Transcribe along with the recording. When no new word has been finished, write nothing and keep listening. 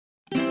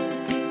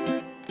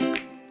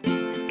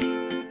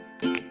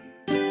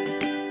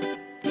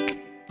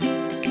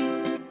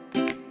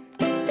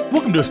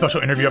Welcome to a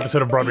special interview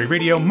episode of Broadway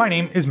Radio. My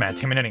name is Matt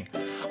Tamanini.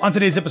 On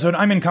today's episode,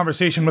 I'm in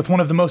conversation with one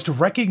of the most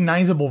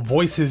recognizable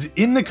voices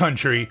in the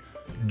country,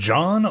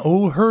 John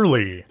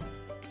O'Hurley.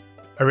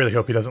 I really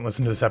hope he doesn't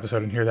listen to this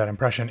episode and hear that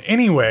impression.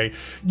 Anyway,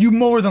 you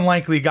more than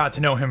likely got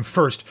to know him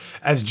first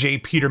as Jay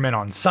Peterman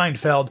on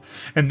Seinfeld,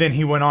 and then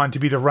he went on to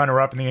be the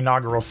runner-up in the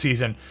inaugural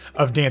season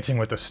of Dancing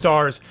with the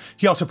Stars.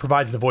 He also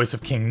provides the voice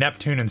of King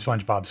Neptune in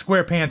SpongeBob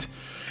SquarePants.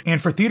 And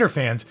for theater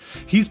fans,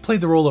 he's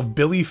played the role of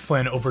Billy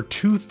Flynn over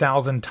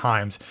 2,000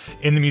 times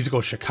in the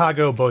musical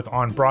Chicago, both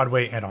on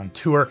Broadway and on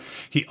tour.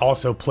 He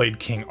also played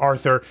King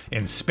Arthur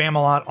in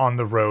Spamalot on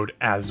the road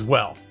as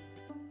well.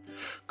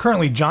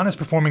 Currently, John is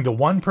performing the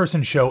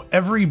one-person show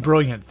Every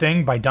Brilliant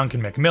Thing by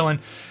Duncan Macmillan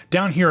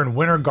down here in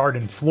Winter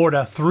Garden,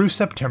 Florida through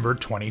September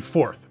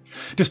 24th.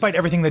 Despite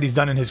everything that he's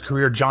done in his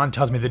career, John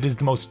tells me that it is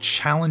the most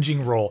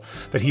challenging role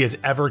that he has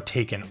ever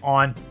taken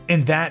on,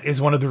 and that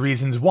is one of the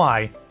reasons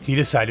why he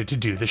decided to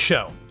do the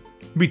show.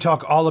 We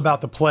talk all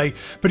about the play,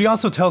 but he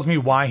also tells me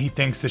why he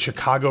thinks the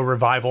Chicago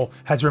revival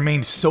has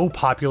remained so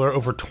popular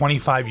over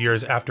 25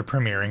 years after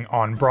premiering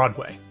on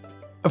Broadway.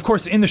 Of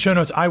course, in the show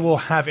notes, I will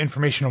have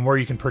information on where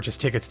you can purchase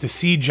tickets to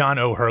see John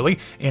O'Hurley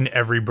in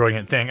Every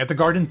Brilliant Thing at the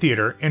Garden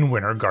Theater in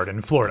Winter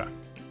Garden, Florida.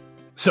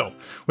 So,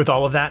 with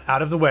all of that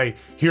out of the way,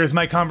 here's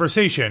my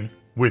conversation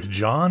with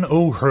John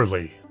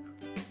O'Hurley.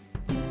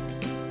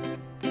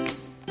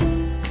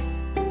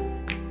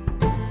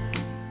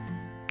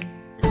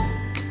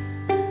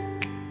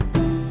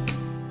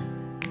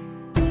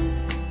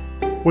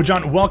 Well,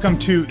 John, welcome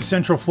to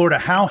Central Florida.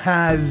 How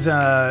has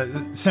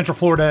Central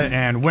Florida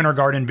and Winter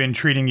Garden been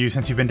treating you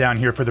since you've been down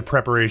here for the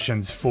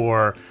preparations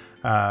for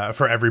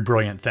Every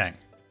Brilliant Thing?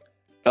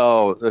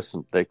 Oh,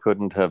 listen, they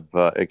couldn't have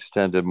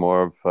extended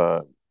more of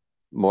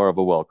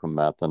a welcome,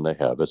 Matt, than they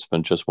have. It's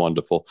been just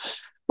wonderful,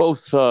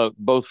 both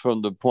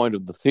from the point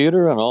of the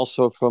theater and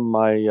also from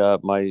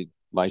my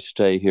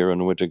stay here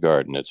in Winter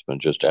Garden. It's been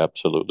just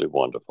absolutely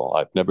wonderful.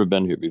 I've never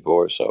been here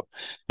before, so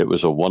it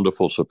was a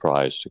wonderful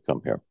surprise to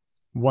come here.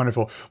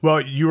 Wonderful. Well,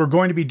 you are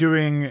going to be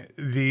doing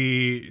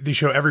the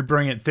show Every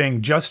Brilliant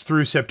Thing just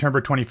through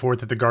September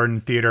 24th at the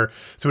Garden Theater.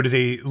 So it is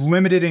a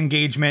limited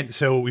engagement.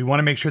 So we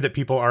want to make sure that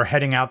people are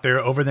heading out there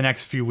over the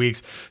next few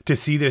weeks to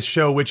see this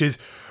show, which is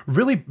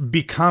really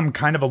become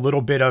kind of a little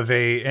bit of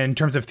in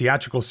terms of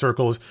theatrical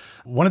circles,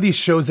 one of these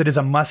shows that is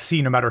a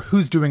must-see no matter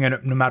who's doing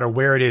it, no matter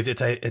where it is.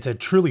 It's a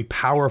truly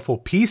powerful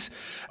piece.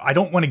 I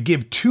don't want to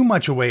give too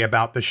much away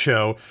about the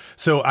show,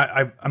 so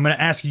I'm going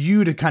to ask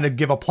you to kind of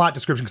give a plot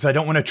description because I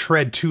don't want to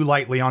tread too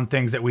lightly on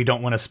things that we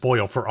don't want to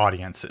spoil for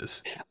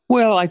audiences.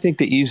 Well, I think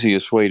the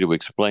easiest way to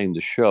explain the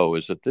show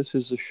is that this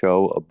is a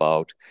show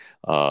about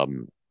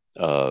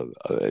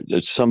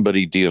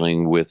somebody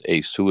dealing with a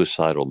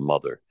suicidal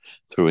mother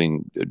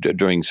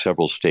during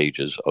several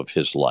stages of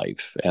his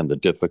life, and the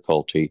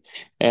difficulty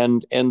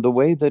and the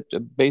way that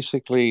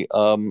basically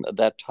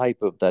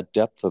that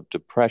depth of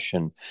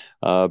depression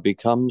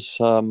becomes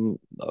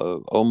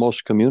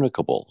almost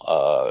communicable,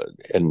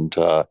 and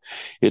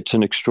it's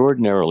an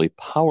extraordinarily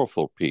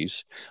powerful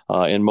piece.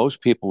 And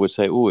most people would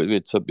say, "Oh,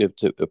 it's a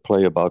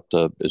play about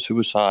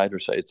suicide," or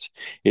say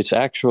it's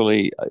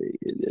actually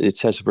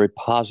it has a very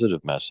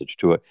positive message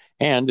to it,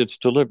 and it's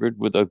delivered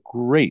with a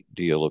great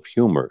deal of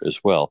humor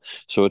as well.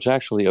 So it's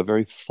actually a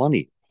very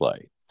funny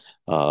play.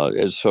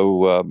 It's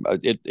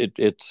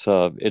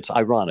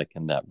ironic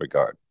in that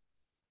regard.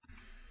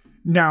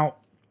 Now,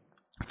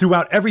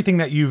 throughout everything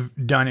that you've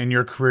done in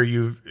your career,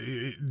 you've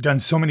done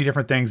so many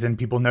different things, and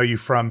people know you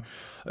from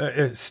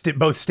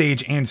both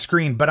stage and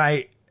screen. But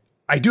I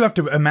do have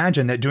to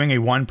imagine that doing a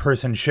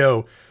one-person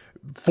show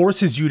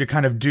forces you to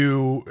kind of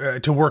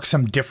to work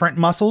some different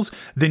muscles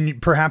than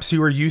perhaps you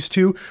were used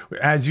to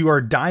as you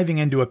are diving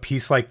into a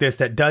piece like this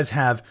that does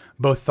have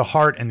both the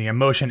heart and the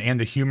emotion and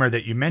the humor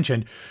that you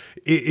mentioned.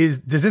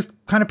 Does this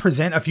kind of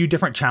present a few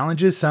different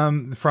challenges,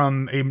 some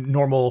from a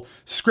normal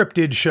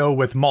scripted show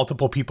with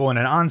multiple people in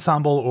an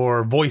ensemble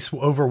or voice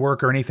over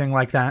work or anything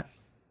like that?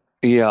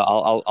 Yeah,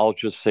 I'll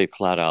just say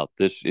flat out,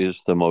 this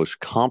is the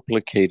most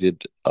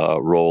complicated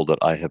role that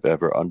I have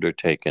ever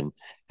undertaken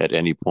at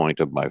any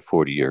point of my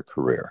 40-year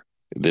career.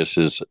 This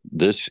is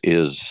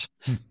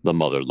the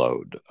mother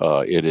load.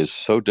 It is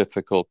so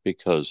difficult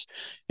because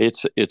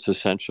it's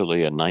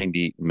essentially a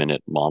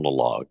 90-minute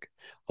monologue.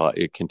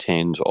 It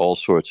contains all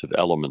sorts of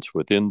elements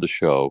within the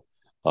show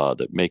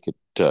that make it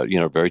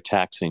very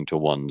taxing to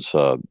one's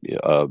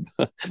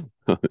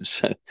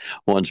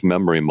one's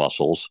memory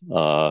muscles,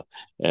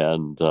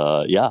 and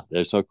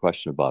there's no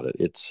question about it.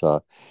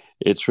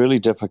 It's really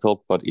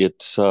difficult, but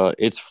it's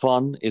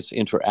fun. It's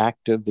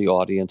interactive. The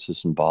audience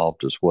is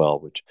involved as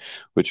well,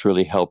 which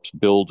really helps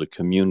build a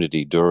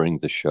community during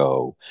the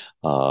show,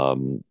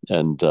 and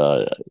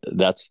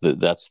that's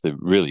the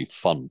really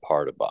fun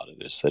part about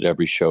it, is that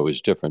every show is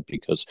different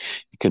because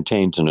it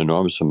contains an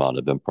enormous amount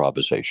of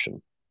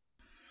improvisation.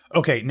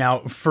 Okay,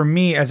 now for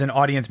me as an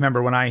audience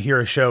member, when I hear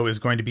a show is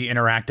going to be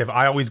interactive,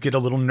 I always get a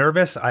little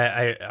nervous.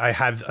 I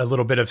have a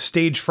little bit of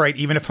stage fright,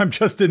 even if I'm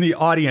just in the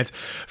audience.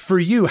 For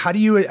you, how do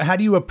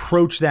you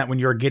approach that when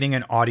you're getting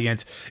an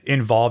audience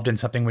involved in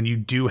something, when you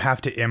do have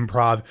to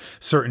improv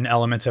certain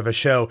elements of a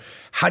show?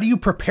 How do you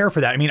prepare for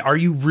that? I mean, are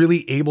you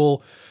really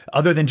able,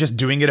 other than just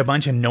doing it a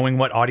bunch and knowing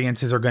what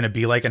audiences are going to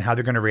be like and how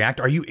they're going to react,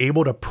 are you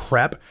able to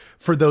prep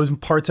for those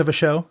parts of a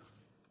show?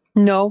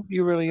 No,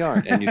 you really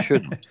aren't, and you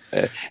shouldn't.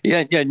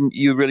 Yeah,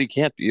 you really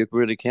can't. You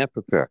really can't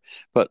prepare.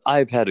 But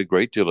I've had a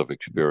great deal of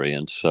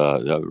experience.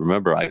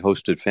 Remember, I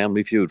hosted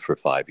Family Feud for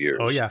five Oh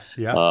years, yeah,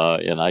 yeah.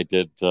 and I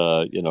did,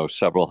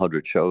 several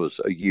hundred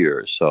shows a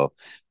year. So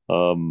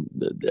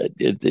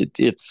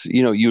it's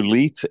you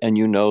leap and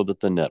you know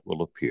that the net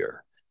will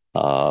appear.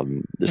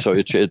 So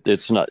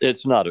it's not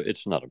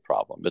a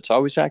problem. It's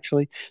always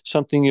actually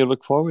something you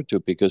look forward to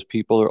because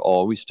people are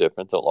always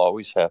different. They'll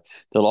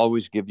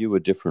always give you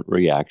a different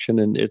reaction,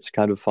 and it's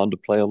kind of fun to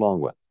play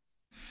along with.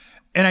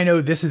 And I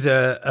know this is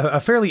a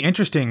fairly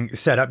interesting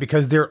setup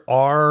because there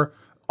are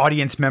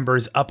audience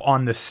members up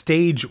on the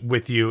stage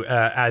with you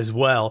as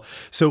well.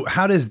 So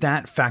how does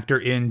that factor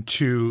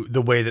into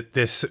the way that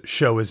this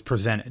show is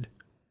presented?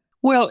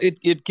 Well,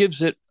 it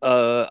gives it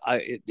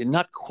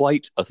not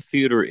quite a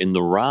theater in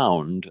the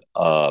round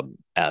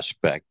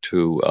aspect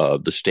to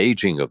the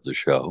staging of the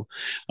show,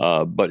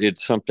 but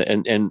it's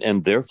something,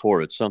 and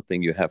therefore it's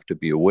something you have to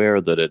be aware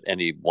that at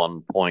any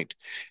one point,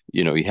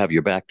 you have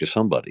your back to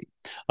somebody,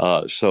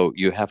 so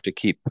you have to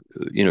keep,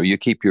 you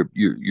keep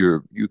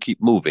you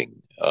keep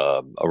moving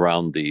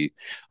around the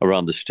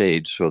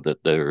stage so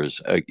that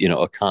there's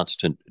a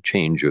constant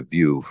change of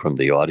view from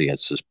the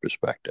audience's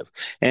perspective,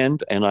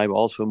 and I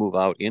also move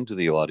out into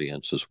the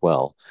audience as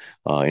well,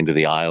 into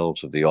the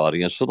aisles of the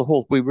audience.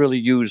 So we really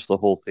use the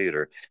whole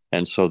theater,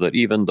 and so that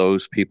even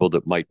those people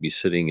that might be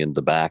sitting in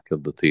the back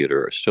of the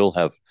theater still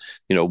have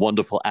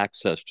wonderful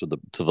access to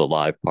the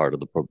live part of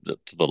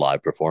the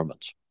live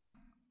performance.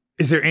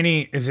 Is there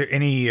any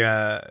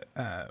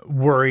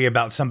worry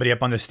about somebody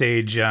up on the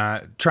stage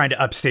trying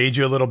to upstage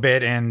you a little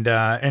bit and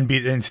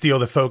steal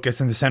the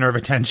focus and the center of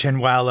attention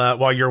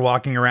while you're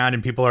walking around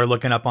and people are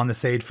looking up on the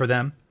stage for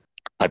them?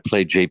 I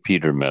play Jay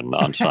Peterman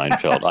on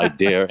Seinfeld.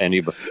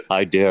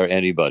 I dare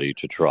anybody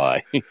to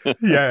try.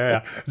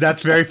 Yeah.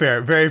 That's very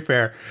fair. Very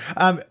fair.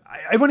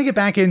 I want to get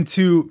back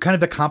into kind of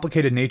the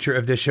complicated nature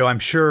of this show. I'm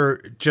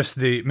sure just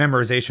the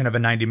memorization of a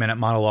 90-minute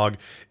monologue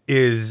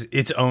is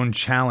its own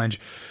challenge.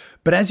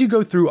 But as you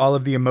go through all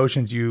of the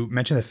emotions, you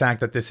mentioned the fact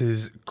that this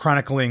is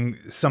chronicling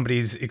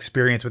somebody's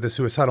experience with a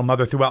suicidal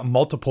mother throughout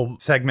multiple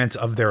segments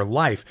of their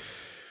life.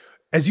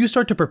 As you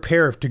start to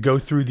prepare to go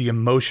through the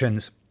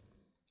emotions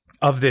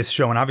of this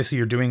show, and obviously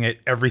you're doing it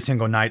every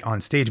single night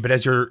on stage, but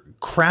as you're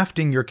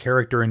crafting your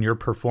character and your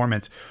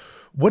performance,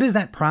 what is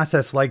that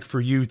process like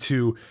for you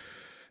to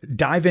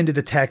dive into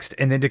the text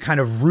and then to kind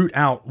of root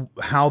out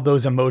how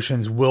those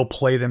emotions will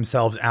play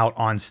themselves out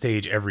on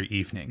stage every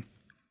evening?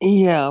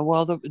 Yeah,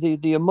 well,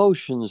 the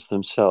emotions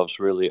themselves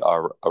really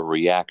are a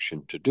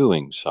reaction to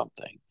doing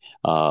something.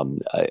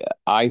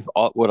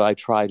 What I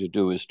try to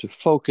do is to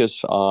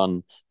focus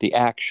on the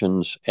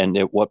actions and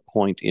at what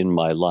point in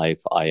my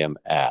life I am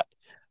at.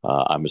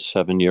 I'm a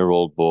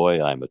 7-year-old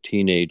boy. I'm a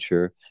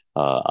teenager.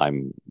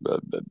 I'm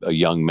a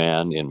young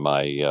man in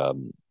my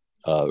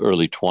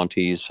early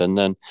 20s, and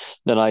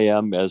then I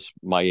am as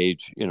my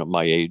age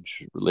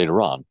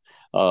later on.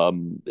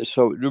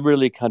 So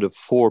really kind of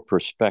four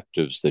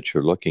perspectives that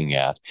you're looking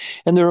at.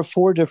 And there are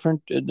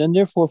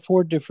therefore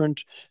four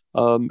different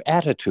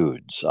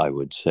attitudes, I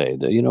would say.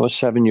 That, a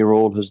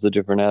 7-year-old has the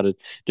different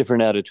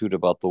attitude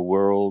about the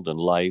world and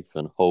life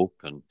and hope,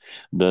 and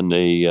than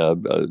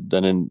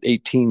an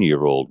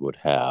 18-year-old would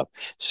have.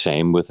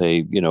 Same with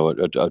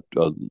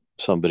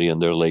somebody in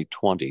their late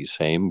 20s.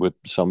 Same with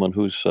someone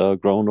who's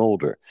grown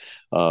older.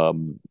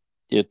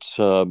 It's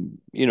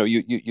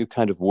you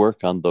kind of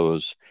work on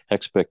those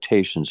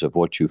expectations of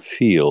what you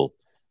feel,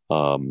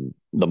 the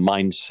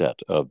mindset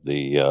of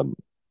the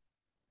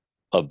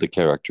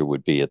character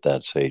would be at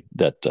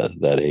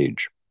that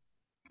age.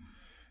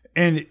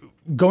 And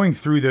going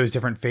through those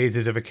different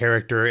phases of a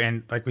character,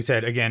 and like we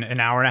said, again,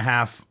 an hour and a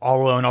half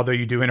all alone, although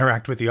you do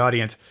interact with the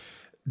audience,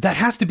 that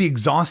has to be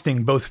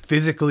exhausting both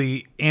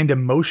physically and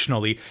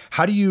emotionally.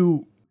 How do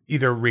you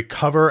either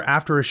recover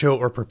after a show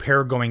or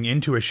prepare going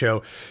into a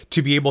show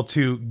to be able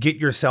to get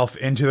yourself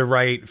into the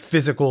right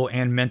physical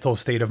and mental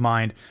state of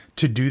mind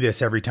to do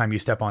this every time you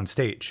step on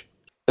stage?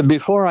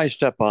 Before I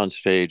step on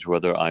stage,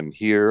 whether I'm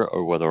here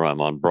or whether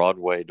I'm on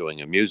Broadway doing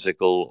a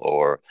musical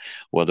or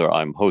whether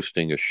I'm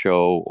hosting a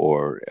show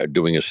or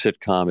doing a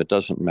sitcom, it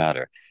doesn't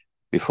matter.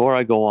 Before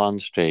I go on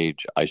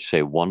stage, I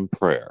say one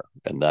prayer,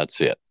 and that's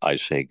it. I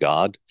say,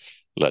 God,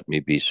 let me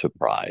be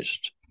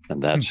surprised,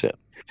 and that's it.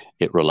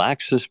 It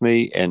relaxes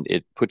me and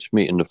it puts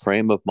me in the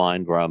frame of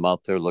mind where I'm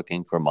out there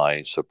looking for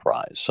my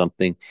surprise.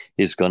 Something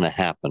is going to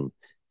happen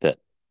that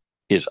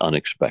is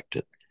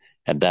unexpected.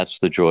 And that's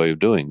the joy of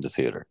doing the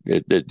theater,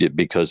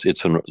 because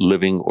it's a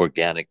living,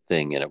 organic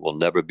thing, and it will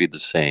never be the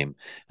same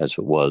as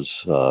it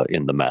was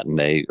in the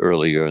matinee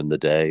earlier in the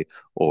day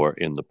or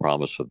in the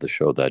promise of the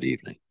show that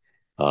evening.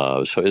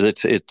 So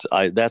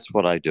that's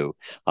what I do.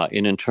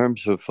 And in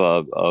terms of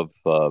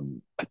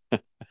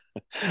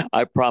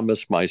I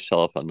promise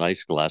myself a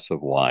nice glass of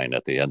wine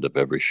at the end of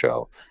every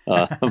show.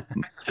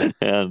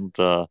 And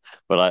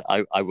but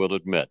I will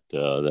admit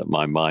that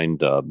my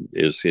mind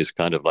is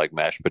kind of like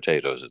mashed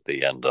potatoes at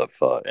the end of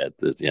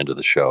the end of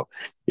the show.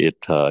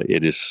 It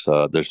is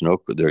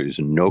there is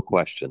no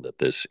question that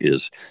this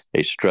is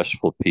a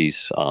stressful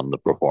piece on the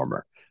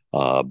performer.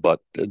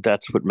 But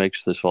that's what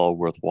makes this all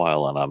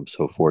worthwhile, and I'm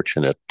so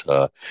fortunate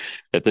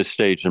at this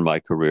stage in my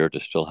career to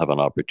still have an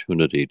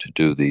opportunity to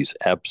do these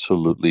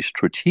absolutely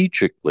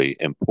strategically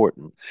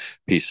important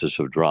pieces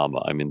of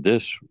drama. I mean,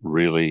 this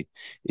really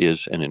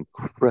is an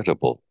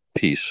incredible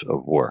piece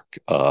of work.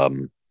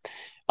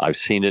 I've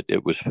seen it.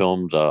 It was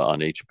filmed on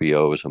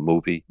HBO as a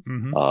movie.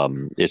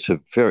 Mm-hmm.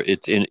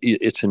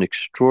 It's an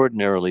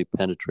extraordinarily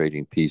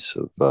penetrating piece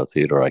of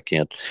theater. I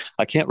can't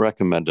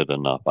recommend it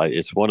enough.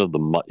 It's one of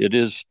the. It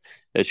is,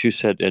 as you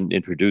said and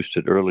introduced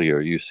it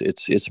earlier.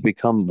 It's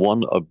become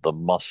one of the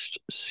must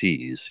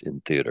sees in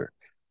theater.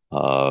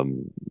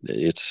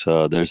 It's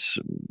there's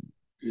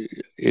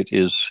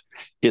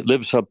it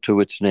lives up to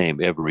its name.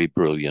 Every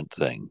brilliant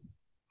thing.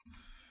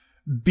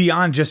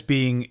 Beyond just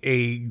being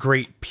a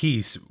great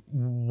piece,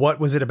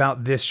 what was it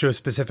about this show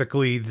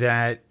specifically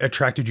that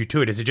attracted you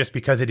to it? Is it just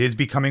because it is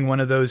becoming one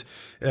of those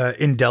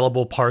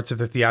indelible parts of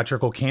the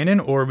theatrical canon,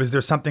 or was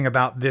there something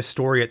about this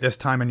story at this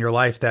time in your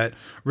life that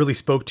really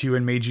spoke to you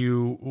and made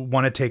you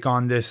want to take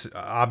on this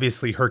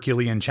obviously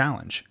Herculean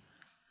challenge?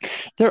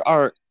 There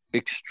are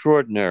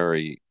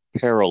extraordinary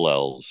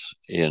parallels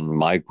in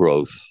my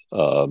growth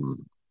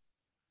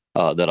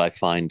that I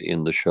find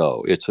in the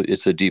show.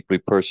 It's a deeply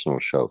personal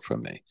show for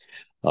me.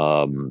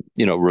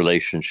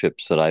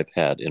 Relationships that I've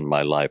had in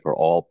my life are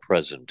all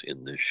present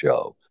in this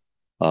show.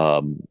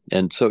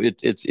 And so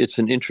it's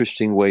an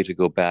interesting way to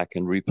go back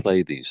and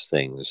replay these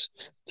things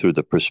through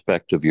the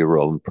perspective of your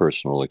own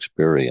personal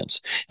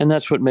experience. And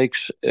that's what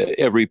makes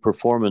every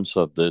performance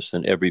of this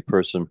and every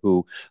person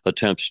who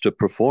attempts to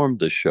perform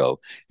the show,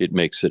 it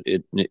makes it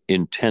an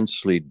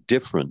intensely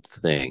different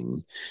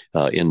thing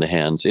in the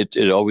hands.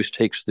 It always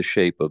takes the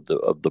shape of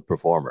the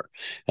performer,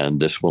 and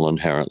this will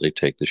inherently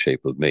take the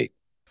shape of me.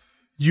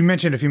 You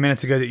mentioned a few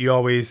minutes ago that you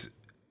always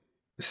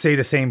say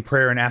the same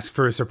prayer and ask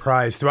for a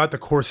surprise. Throughout the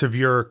course of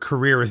your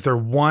career, is there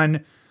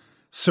one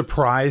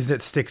surprise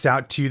that sticks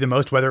out to you the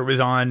most, whether it was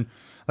on,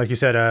 like you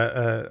said,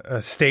 a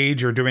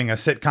stage or doing a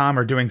sitcom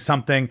or doing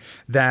something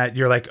that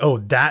you're like, oh,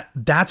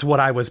 that's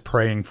what I was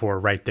praying for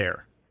right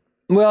there?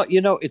 Well,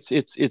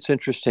 it's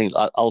interesting.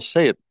 I'll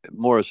say it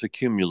more as a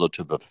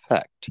cumulative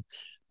effect.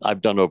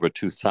 I've done over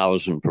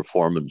 2,000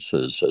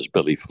 performances as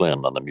Billy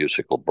Flynn on the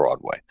musical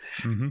Broadway.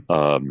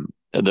 Mm-hmm.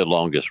 The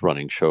longest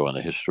running show in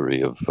the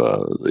history of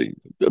the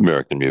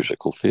American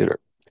musical theater.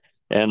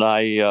 And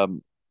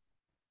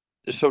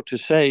so to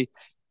say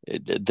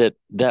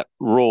that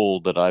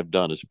role that I've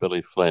done as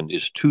Billy Flynn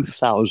is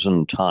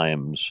 2,000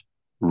 times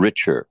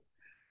richer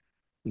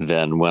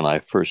than when I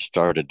first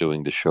started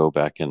doing the show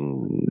back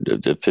in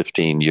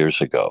 15 years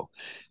ago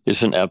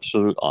is an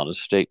absolute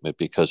honest statement,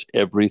 because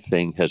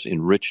everything has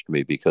enriched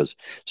me, because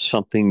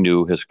something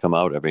new has come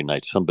out every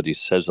night. Somebody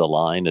says a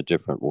line a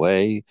different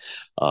way.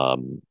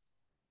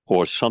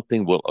 Or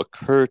something will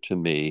occur to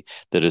me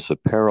that is a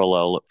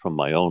parallel from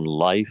my own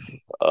life.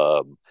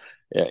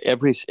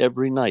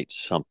 Every night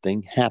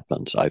something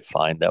happens. I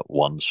find that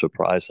one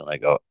surprise, and I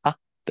go,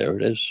 there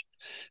it is,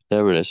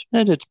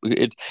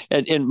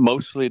 and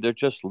mostly they're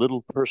just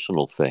little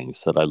personal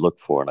things that I look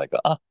for, and I go,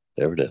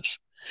 there it is.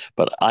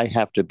 But I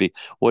have to be.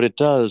 What it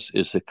does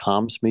is it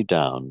calms me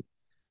down,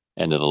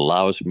 and it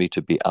allows me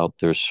to be out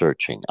there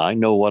searching. I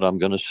know what I'm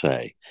going to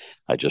say.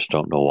 I just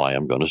don't know why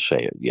I'm going to say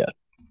it yet.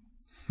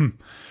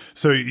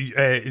 So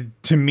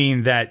to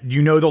mean that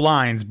you know the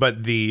lines,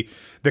 but the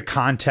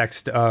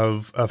context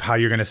of how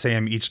you're going to say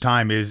them each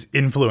time is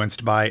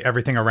influenced by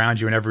everything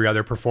around you and every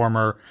other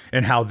performer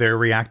and how they're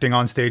reacting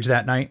on stage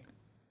that night?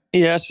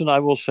 Yes, and I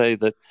will say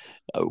that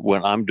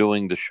when I'm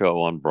doing the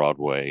show on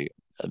Broadway,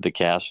 the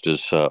cast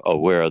is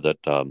aware that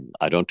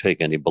I don't take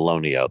any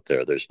baloney out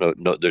there.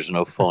 There's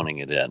no phoning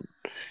it in.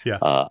 Yeah,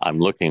 I'm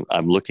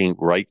looking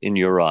right in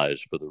your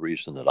eyes for the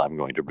reason that I'm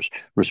going to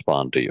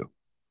respond to you.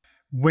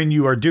 When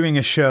you are doing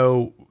a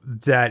show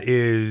that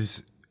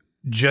is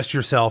just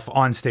yourself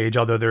on stage,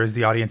 although there is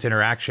the audience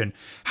interaction,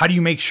 how do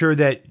you make sure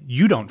that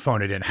you don't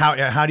phone it in?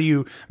 How do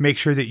you make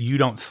sure that you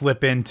don't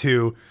slip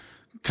into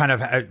kind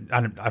of,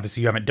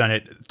 obviously you haven't done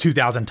it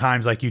 2,000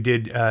 times like you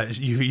did,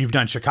 you've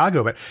done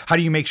Chicago, but how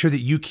do you make sure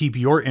that you keep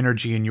your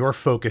energy and your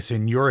focus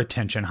and your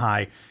attention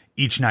high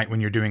each night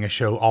when you're doing a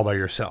show all by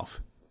yourself?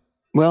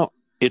 Well,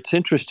 it's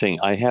interesting.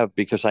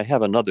 Because I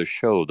have another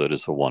show that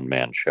is a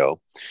one-man show,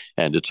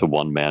 and it's a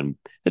one-man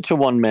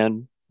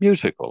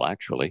musical,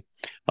 actually.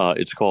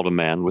 It's called A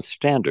Man with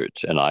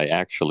Standards, and I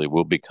actually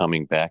will be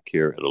coming back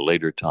here at a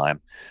later time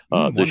this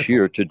Wonderful.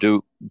 year to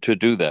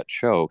do that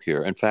show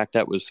here. In fact,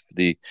 that was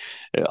the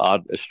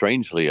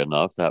strangely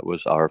enough, that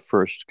was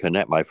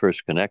my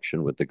first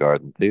connection with the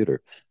Garden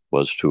Theater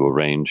was to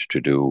arrange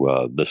to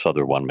do this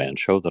other one man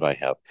show that I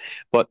have.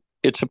 But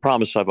it's a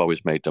promise I've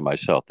always made to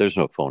myself. There's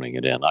no phoning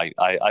it in.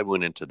 I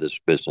went into this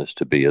business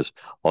to be as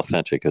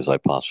authentic as I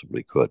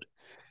possibly could.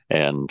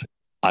 And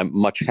I'm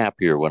much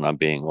happier when I'm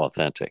being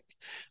authentic.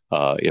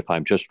 If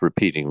I'm just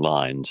repeating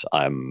lines,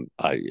 I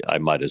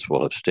might as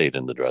well have stayed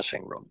in the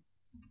dressing room.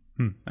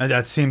 And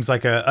that seems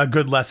like a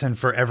good lesson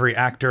for every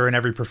actor and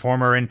every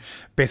performer and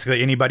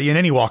basically anybody in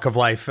any walk of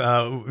life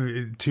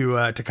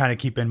to kind of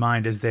keep in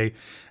mind as they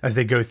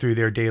go through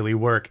their daily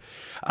work.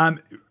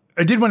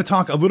 I did want to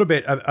talk a little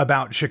bit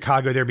about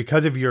Chicago there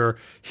because of your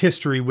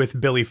history with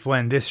Billy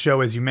Flynn. This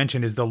show, as you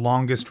mentioned, is the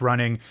longest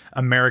running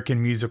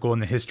American musical in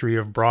the history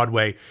of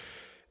Broadway.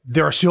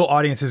 There are still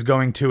audiences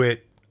going to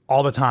it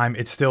all the time.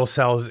 It still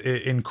sells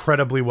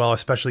incredibly well,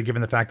 especially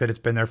given the fact that it's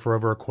been there for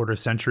over a quarter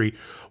century.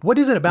 What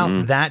is it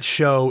about that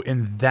show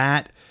and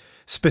that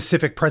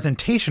specific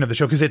presentation of the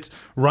show? Because it's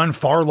run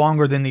far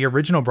longer than the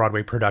original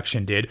Broadway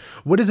production did.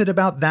 What is it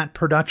about that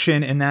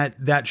production and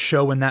that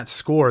show and that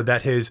score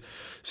that has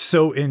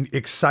so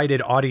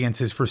excited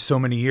audiences for so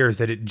many years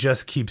that it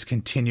just keeps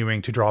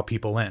continuing to draw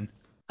people in?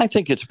 I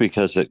think it's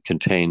because it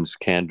contains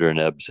Kander and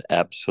Ebb's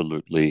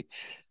absolutely.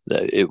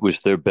 It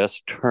was their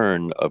best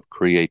turn of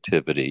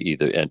creativity,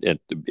 either and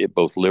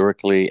both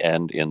lyrically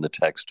and in the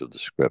text of the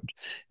script.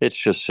 It's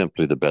just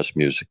simply the best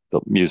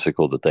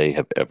musical that they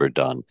have ever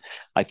done.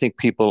 I think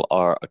people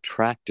are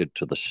attracted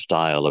to the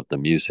style of the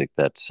music,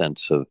 that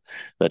sense of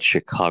that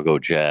Chicago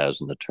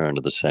jazz in the turn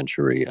of the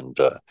century, and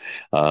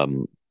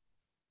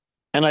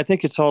I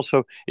think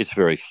it's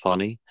very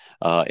funny,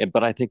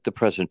 but I think the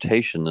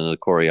presentation and the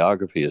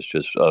choreography is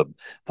just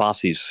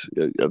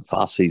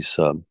Fosse's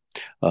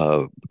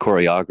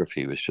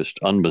choreography was just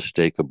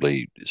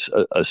unmistakably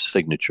a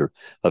signature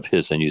of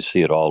his, and you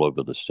see it all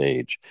over the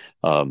stage.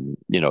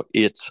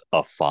 It's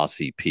a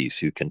Fosse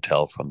piece. You can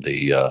tell from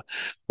the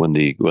when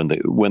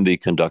the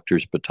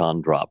conductor's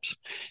baton drops,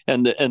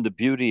 and the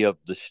beauty of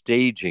the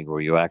staging,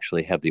 where you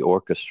actually have the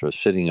orchestra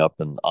sitting up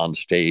and on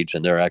stage,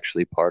 and they're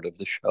actually part of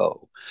the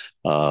show.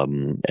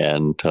 And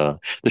the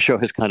show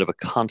has kind of a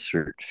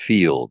concert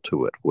feel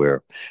to it,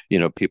 where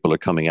people are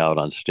coming out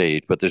on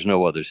stage, but there's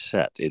no other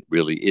set. It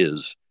really is.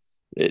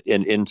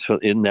 So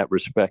in that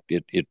respect,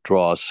 it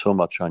draws so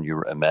much on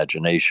your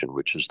imagination,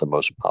 which is the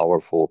most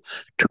powerful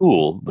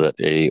tool that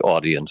a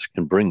audience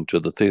can bring to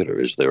the theater,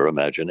 is their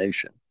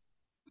imagination.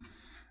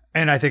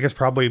 And I think it's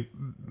probably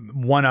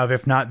one of,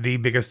 if not the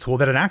biggest tool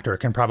that an actor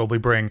can probably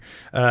bring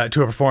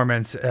to a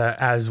performance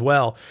as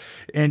well.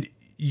 And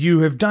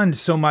you have done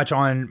so much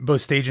on both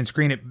stage and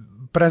screen.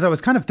 But as I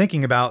was kind of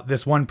thinking about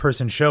this one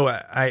person show,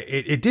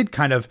 it did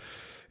kind of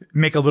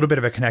make a little bit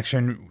of a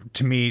connection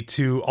to me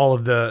to all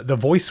of the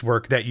voice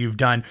work that you've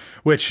done,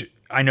 which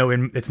I know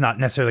it's not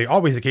necessarily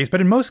always the case,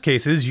 but in most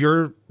cases,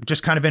 you're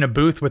just kind of in a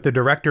booth with the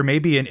director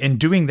maybe and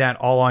doing that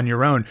all on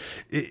your own.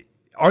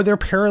 Are there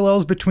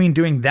parallels between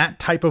doing that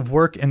type of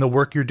work and the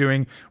work you're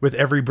doing with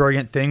Every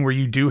Brilliant Thing, where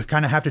you do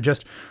kind of have to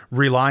just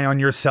rely on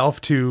yourself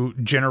to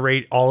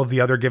generate all of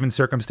the other given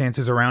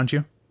circumstances around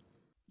you?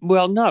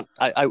 Well, not,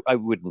 I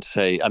wouldn't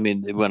say. I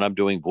mean, when I'm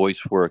doing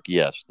voice work,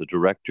 yes, the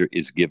director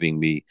is giving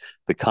me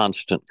the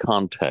constant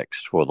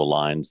context for the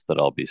lines that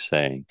I'll be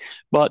saying.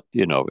 But,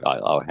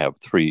 I'll have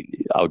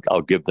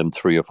I'll give them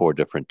 3 or 4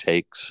 different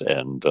takes.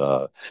 And,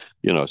 so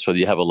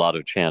you have a lot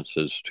of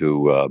chances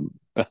to,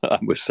 I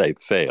would say,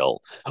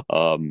 fail.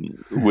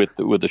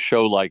 With a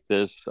show like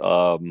this,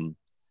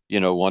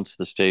 once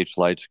the stage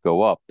lights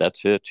go up,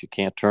 that's it. You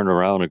can't turn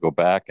around and go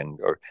back,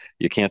 or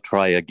you can't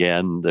try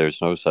again.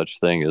 There's no such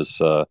thing as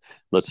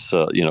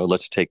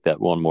let's take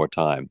that one more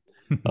time.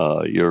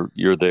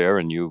 You're there,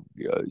 and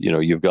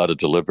you've got to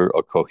deliver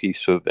a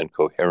cohesive and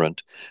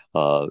coherent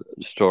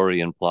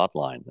story and plot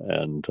line,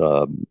 and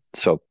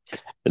so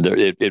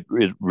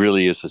it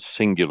really is a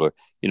singular.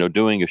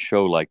 Doing a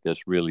show like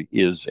this really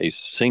is a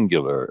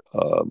singular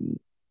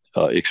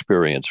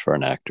experience for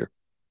an actor.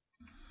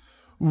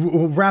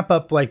 We'll wrap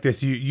up like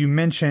this. You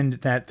mentioned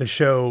that the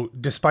show,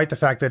 despite the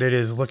fact that it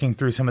is looking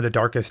through some of the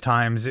darkest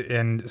times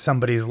in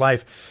somebody's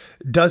life,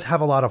 does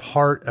have a lot of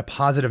heart, a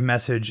positive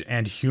message,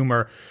 and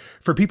humor.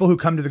 For people who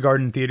come to the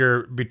Garden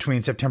Theater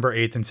between September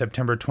 8th and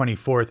September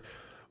 24th,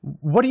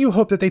 what do you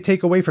hope that they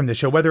take away from this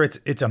show? Whether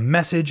it's a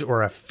message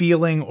or a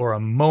feeling or a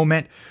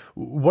moment,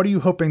 what are you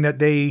hoping that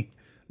they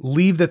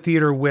leave the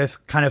theater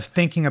with kind of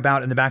thinking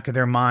about in the back of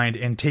their mind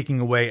and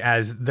taking away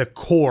as the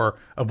core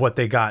of what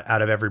they got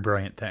out of Every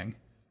Brilliant Thing?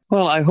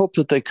 Well, I hope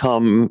that they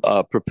come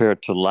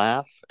prepared to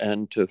laugh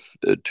and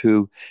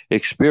to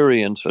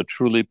experience a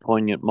truly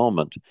poignant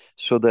moment,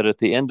 so that at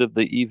the end of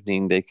the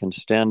evening they can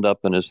stand up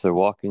and, as they're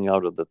walking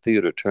out of the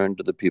theater, turn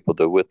to the people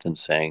they're with and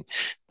saying,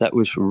 "That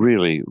was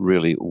really,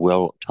 really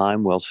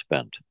time well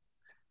spent."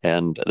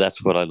 And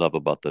that's what I love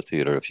about the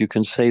theater. If you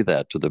can say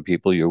that to the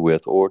people you're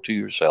with or to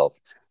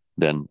yourself,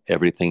 then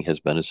everything has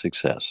been a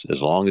success,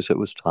 as long as it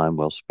was time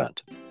well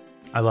spent.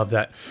 I love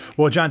that.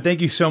 Well, John,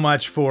 thank you so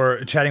much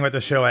for chatting about the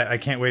show. I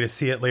can't wait to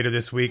see it later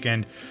this week,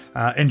 and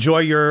enjoy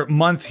your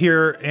month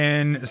here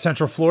in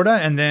Central Florida,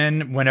 and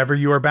then whenever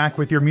you are back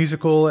with your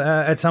musical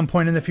at some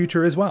point in the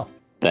future as well.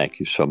 Thank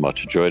you so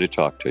much. A joy to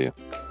talk to you.